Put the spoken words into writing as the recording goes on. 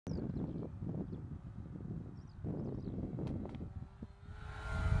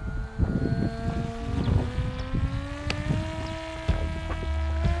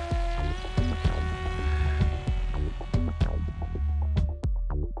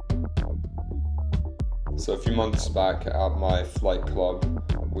So a few months back at my flight club,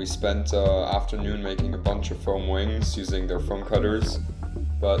 we spent afternoon making a bunch of foam wings using their foam cutters.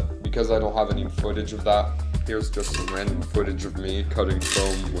 But because I don't have any footage of that, here's just some random footage of me cutting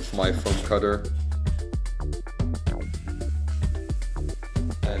foam with my foam cutter.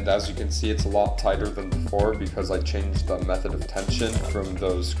 And as you can see, it's a lot tighter than before because I changed the method of tension from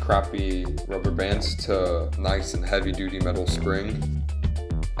those crappy rubber bands to nice and heavy duty metal spring.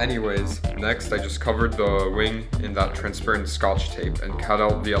 Anyways, next I just covered the wing in that transparent scotch tape and cut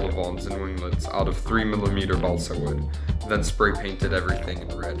out the elevons and winglets out of 3mm balsa wood, then spray painted everything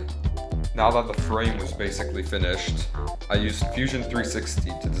in red. Now that the frame was basically finished, I used Fusion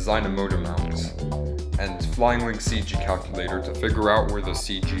 360 to design a motor mount and Flying Wing CG calculator to figure out where the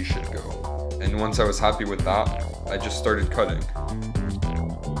CG should go. And once I was happy with that, I just started cutting.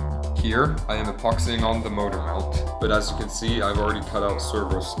 Here, I am epoxying on the motor mount, but as you can see, I've already cut out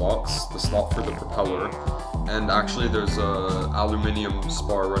servo slots, the slot for the propeller, and actually there's a aluminium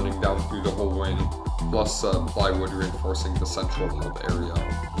spar running down through the whole wing, plus plywood reinforcing the central hub area.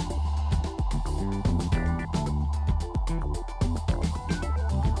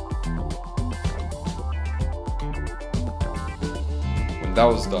 When that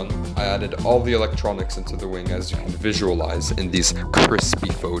was done, I added all the electronics into the wing as you can visualize in these crispy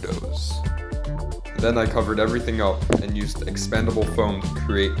photos. Then I covered everything up and used expandable foam to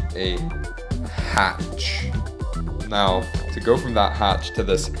create a hatch. Now, to go from that hatch to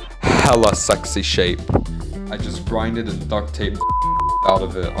this hella sexy shape, I just grinded and duct taped the out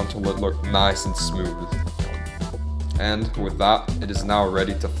of it until it looked nice and smooth. And with that, it is now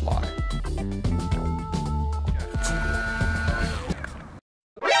ready to fly.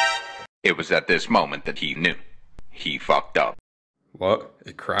 It was at this moment that he knew. He fucked up. What?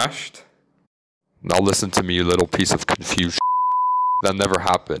 It crashed? Now listen to me, you little piece of confused. That never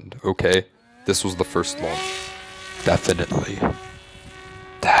happened, okay? This was the first launch. Definitely.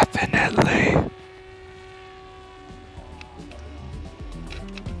 Definitely.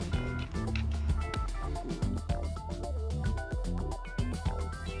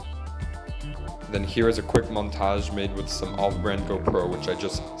 Then here is a quick montage made with some off-brand GoPro, which I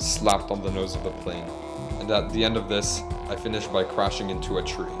just slapped on the nose of the plane. And at the end of this, I finished by crashing into a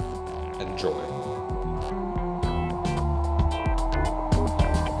tree. Enjoy.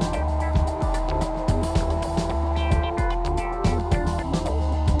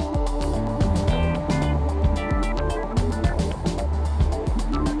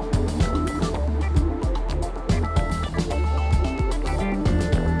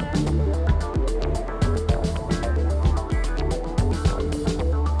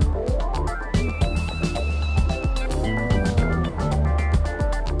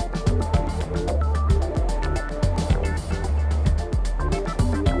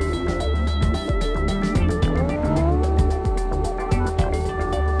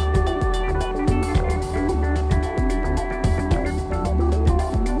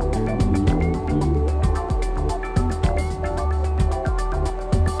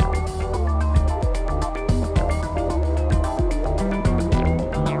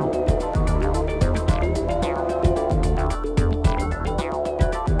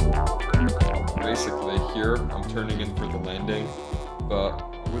 Here, I'm turning in for the landing, but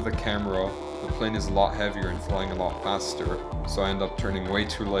with a camera, the plane is a lot heavier and flying a lot faster, so I end up turning way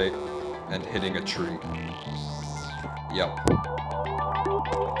too late and hitting a tree. Yep.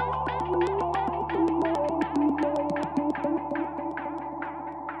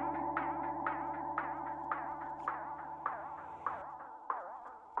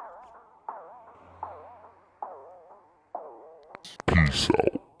 Peace out.